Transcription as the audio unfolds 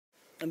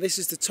And this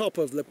is the top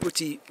of the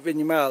Petit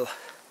Vignemale.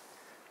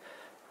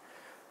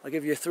 I'll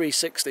give you a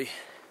 360.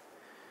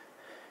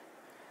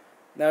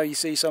 Now you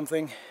see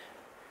something,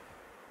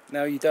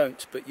 now you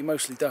don't, but you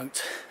mostly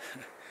don't.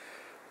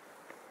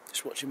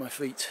 Just watching my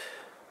feet.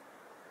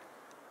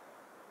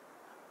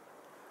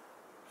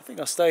 I think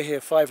I'll stay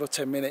here 5 or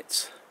 10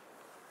 minutes.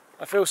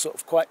 I feel sort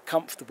of quite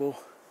comfortable.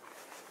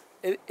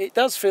 It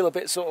does feel a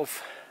bit sort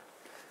of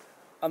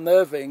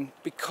unnerving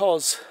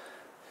because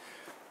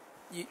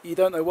you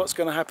don't know what's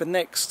going to happen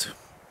next.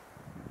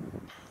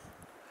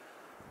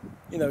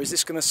 You know, is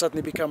this going to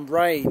suddenly become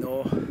rain,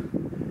 or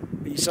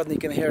are you suddenly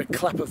going to hear a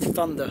clap of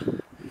thunder?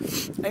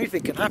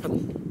 Anything can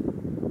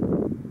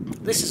happen.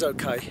 This is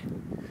okay,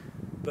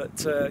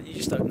 but you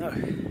just don't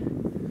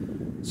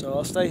know. So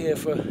I'll stay here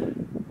for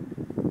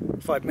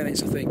 5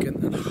 minutes, I think,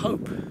 and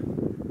hope.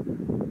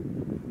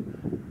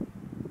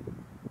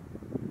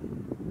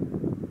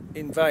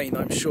 In vain,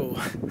 I'm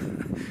sure.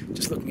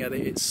 Just looking at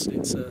it, it's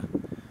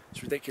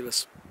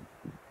ridiculous.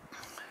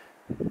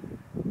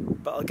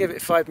 But I'll give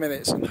it 5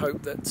 minutes and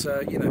hope that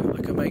you know,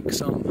 I can make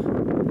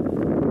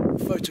some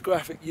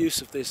photographic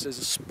use of this. There's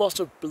a spot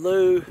of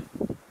blue.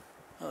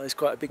 Oh, there's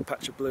quite a big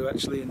patch of blue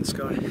actually in the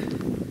sky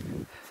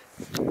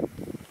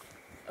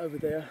over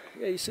there.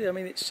 Yeah, you see, I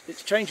mean,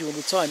 it's changing all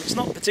the time. It's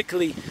not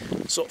particularly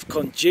sort of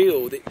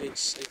congealed.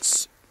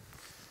 It's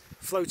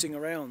floating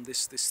around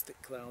this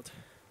thick cloud.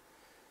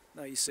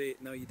 Now you see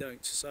it, now you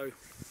don't. So,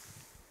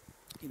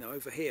 you know,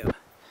 over here,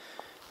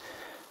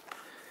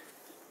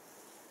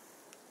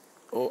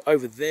 or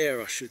over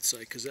there I should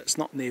say, because that's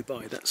not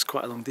nearby, that's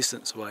quite a long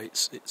distance away,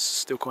 it's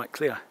still quite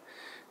clear.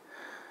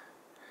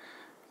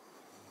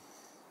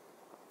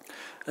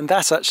 And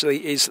that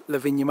actually is Le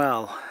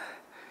Vignemale,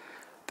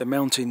 the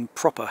mountain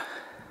proper.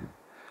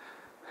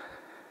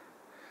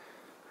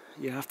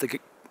 You have to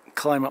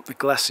climb up the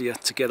glacier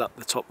to get up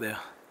the top there.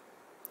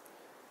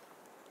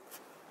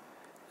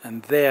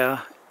 And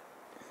there,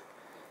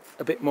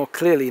 a bit more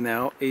clearly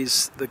now,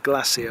 is the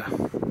glacier.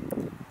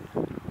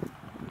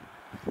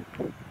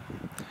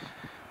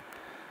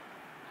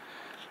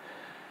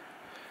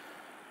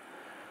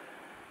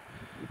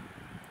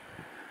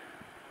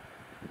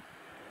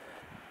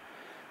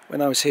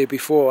 When I was here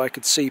before, I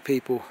could see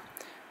people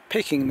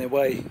picking their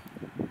way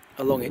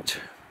along it.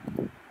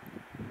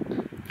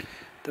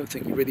 Don't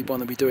think you really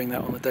want to be doing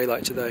that on a day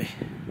like today.